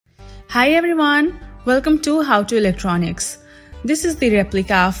Hi everyone, welcome to How to Electronics. This is the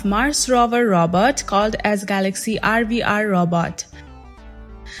replica of Mars Rover Robot called as Galaxy RVR Robot.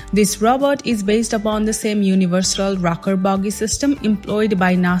 This robot is based upon the same universal rocker-bogie system employed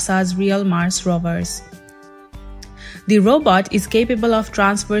by NASA's real Mars rovers. The robot is capable of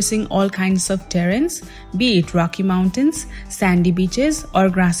traversing all kinds of terrains, be it rocky mountains, sandy beaches, or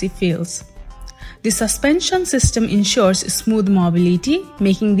grassy fields. The suspension system ensures smooth mobility,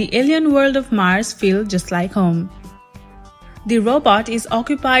 making the alien world of Mars feel just like home. The robot is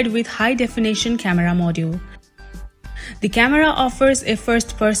occupied with high-definition camera module. The camera offers a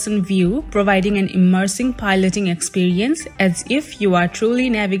first-person view, providing an immersive piloting experience as if you are truly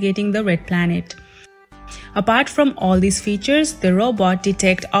navigating the red planet. Apart from all these features, the robot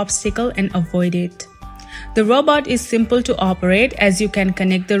detects obstacles and avoids it. The robot is simple to operate as you can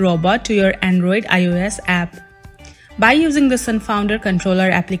connect the robot to your Android iOS app. By using the Sunfounder controller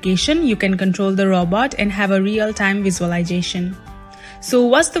application, you can control the robot and have a real-time visualization. So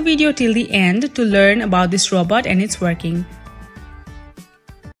watch the video till the end to learn about this robot and its working.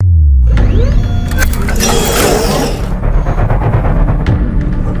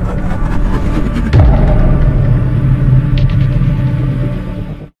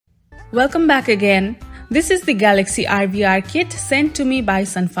 Welcome back again. This is the Galaxy RVR kit sent to me by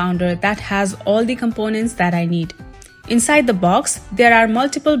Sunfounder that has all the components that I need. Inside the box, there are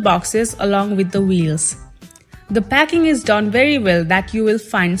multiple boxes along with the wheels. The packing is done very well that you will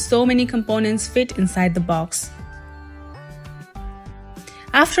find so many components fit inside the box.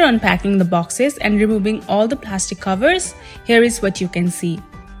 After unpacking the boxes and removing all the plastic covers, here is what you can see.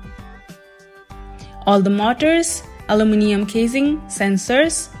 All the motors, aluminum casing,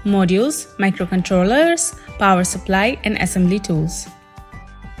 sensors, modules, microcontrollers, power supply, and assembly tools.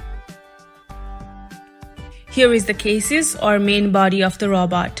 Here is the chassis or main body of the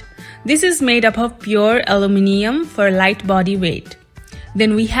robot. This is made up of pure aluminum for light body weight.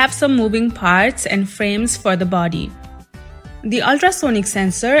 Then we have some moving parts and frames for the body. The ultrasonic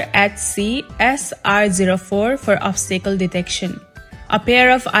sensor 𝗣𝗿cie 𝗷𝗲𝗰𝗁 for obstacle detection. A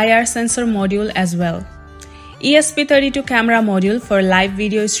pair of IR sensor module as well. ESP32 camera module for live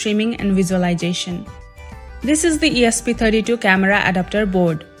video streaming and visualization. This is the ESP32 camera adapter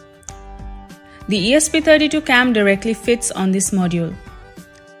board. The ESP32 cam directly fits on this module.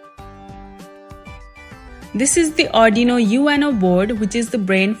 This is the Arduino UNO board, which is the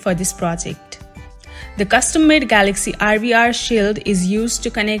brain for this project. The custom-made Galaxy RVR shield is used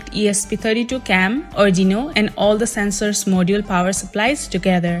to connect ESP32 cam, Arduino, and all the sensors module power supplies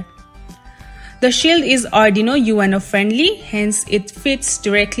together. The shield is Arduino UNO friendly, hence it fits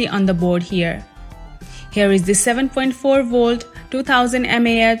directly on the board here. Here is the 7.4 volt 2000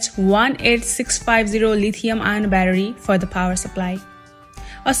 mAh �1160 lithium-ion battery for the power supply.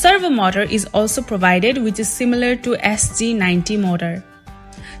 A servo motor is also provided, which is similar to SG90 motor.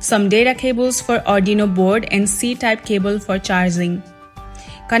 Some data cables for Arduino board and C-type cable for charging.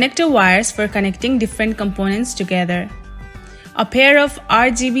 Connector wires for connecting different components together. A pair of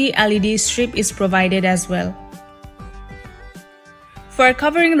RGB LED strip is provided as well. For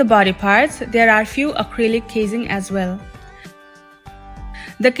covering the body parts, there are few acrylic casing as well.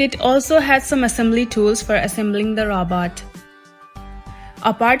 The kit also has some assembly tools for assembling the robot.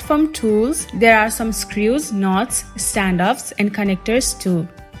 Apart from tools, there are some screws, nuts, standoffs, and connectors too.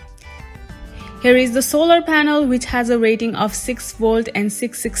 Here is the solar panel, which has a rating of 6 volt and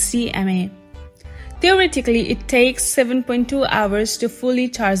 660 mAh. Theoretically, it takes 7.2 hours to fully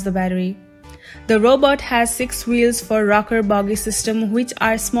charge the battery. The robot has 6 wheels for rocker-bogie system, which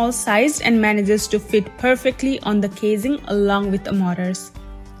are small sized and manages to fit perfectly on the casing along with the motors.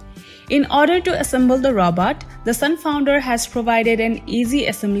 In order to assemble the robot, the Sunfounder has provided an easy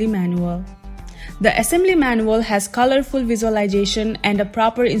assembly manual. The assembly manual has colorful visualization and a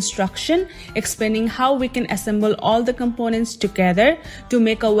proper instruction explaining how we can assemble all the components together to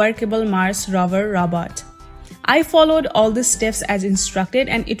make a workable Mars Rover robot. I followed all the steps as instructed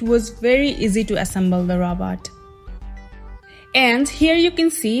and it was very easy to assemble the robot. And here you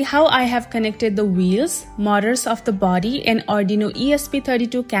can see how I have connected the wheels, motors of the body and Arduino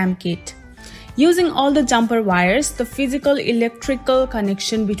ESP32 cam kit. Using all the jumper wires, the physical electrical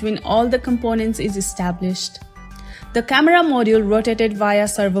connection between all the components is established. The camera module rotated via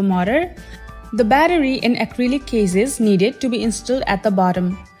servo motor. The battery and acrylic cases needed to be installed at the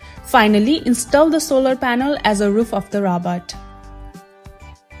bottom. Finally, install the solar panel as a roof of the robot.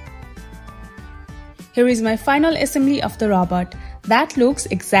 Here is my final assembly of the robot. That looks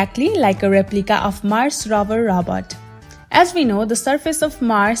exactly like a replica of Mars Rover Robot. As we know, the surface of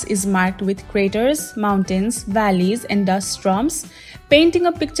Mars is marked with craters, mountains, valleys, and dust storms, painting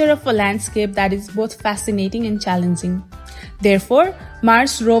a picture of a landscape that is both fascinating and challenging. Therefore,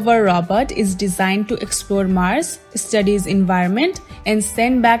 Mars Rover Robot is designed to explore Mars, study its environment, and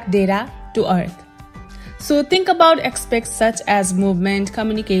send back data to Earth. So think about aspects such as movement,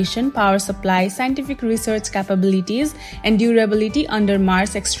 communication, power supply, scientific research capabilities, and durability under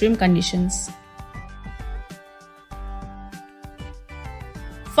Mars extreme conditions.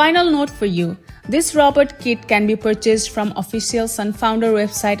 Final note for you. This robot kit can be purchased from official Sunfounder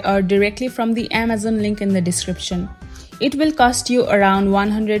website or directly from the Amazon link in the description. It will cost you around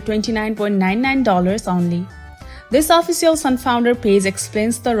 $129.99 only. This official Sunfounder page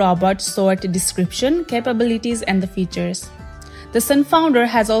explains the robot's short description, capabilities, and the features. The Sunfounder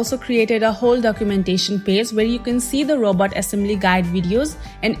has also created a whole documentation page where you can see the robot assembly guide videos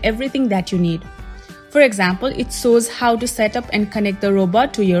and everything that you need. For example, it shows how to set up and connect the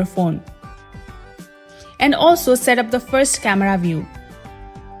robot to your phone, and also set up the first camera view.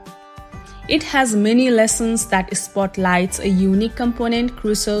 It has many lessons that spotlights a unique component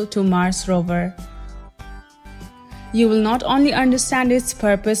crucial to Mars rover. You will not only understand its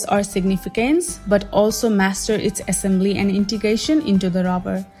purpose or significance, but also master its assembly and integration into the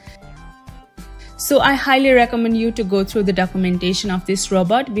rover. So I highly recommend you to go through the documentation of this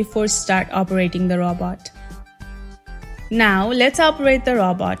robot before start operating the robot. Now let's operate the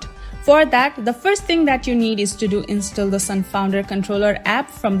robot. For that, the first thing that you need is to install the Sunfounder controller app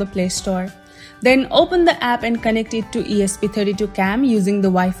from the Play Store. Then open the app and connect it to ESP32 CAM using the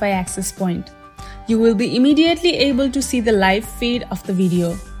Wi-Fi access point. You will be immediately able to see the live feed of the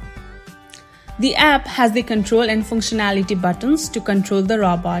video. The app has the control and functionality buttons to control the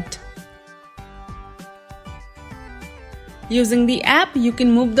robot. Using the app, you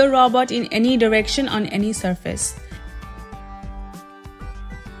can move the robot in any direction on any surface.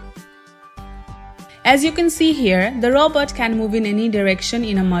 As you can see here, the robot can move in any direction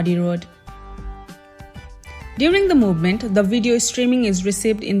in a muddy road. During the movement, the video streaming is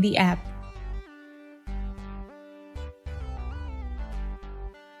received in the app.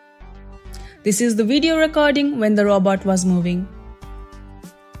 This is the video recording when the robot was moving.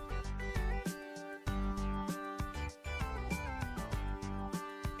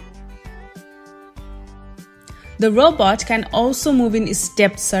 The robot can also move in a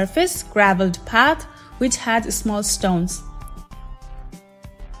stepped surface, graveled path, which has small stones.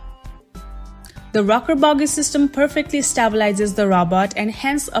 The rocker-bogie system perfectly stabilizes the robot and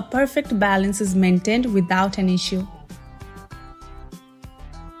hence a perfect balance is maintained without an issue.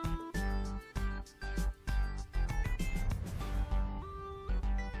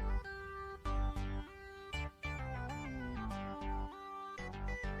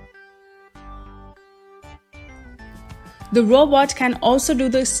 The robot can also do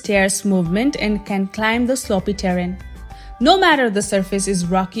the stairs movement and can climb the slopey terrain. No matter the surface is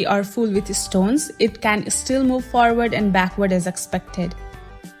rocky or full with stones, it can still move forward and backward as expected.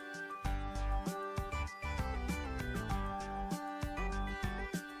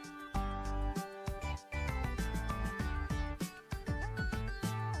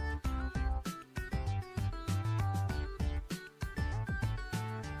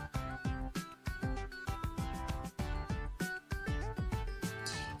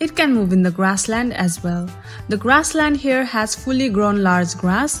 It can move in the grassland as well. The grassland here has fully grown large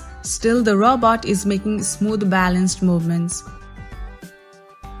grass, still the robot is making smooth balanced movements.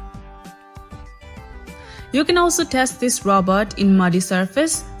 You can also test this robot in muddy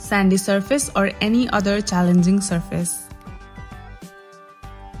surface, sandy surface, or any other challenging surface.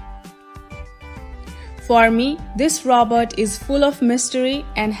 For me, this robot is full of mystery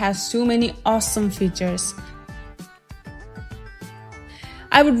and has too many awesome features.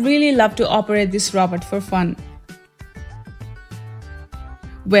 I would really love to operate this robot for fun.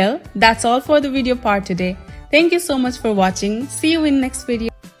 Well, that's all for the video part today. Thank you so much for watching. See you in next video.